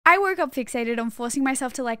I woke up fixated on forcing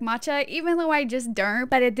myself to like matcha, even though I just don't.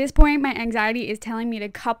 But at this point, my anxiety is telling me to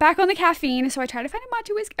cut back on the caffeine, so I try to find a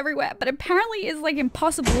matcha whisk everywhere, but apparently it's like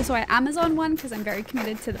impossible, so I Amazon one because I'm very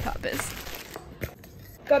committed to the purpose.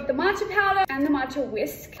 Got the matcha powder and the matcha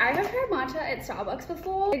whisk. I have tried matcha at Starbucks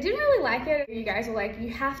before. I didn't really like it. You guys were like, you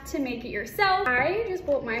have to make it yourself. I just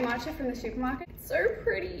bought my matcha from the supermarket. It's so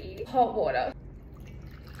pretty. Hot water.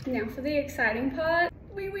 Now for the exciting part,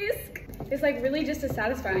 we whisk. It's like really just as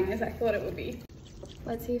satisfying as I thought it would be.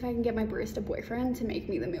 Let's see if I can get my barista boyfriend to make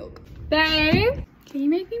me the milk. Babe, can you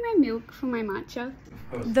make me my milk for my matcha?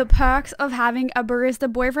 The perks of having a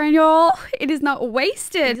barista boyfriend, y'all. It is not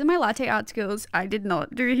wasted. These are my latte art skills. I did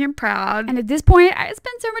not do him proud. And at this point, I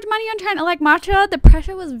spent so much money on trying to like matcha. The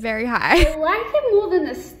pressure was very high. I like it more than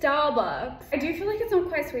the Starbucks. I do feel like it's not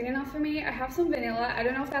quite sweet enough for me. I have some vanilla. I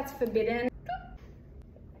don't know if that's forbidden.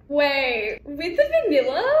 Wait, with the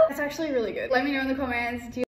vanilla? It's actually really good. Let me know in the comments.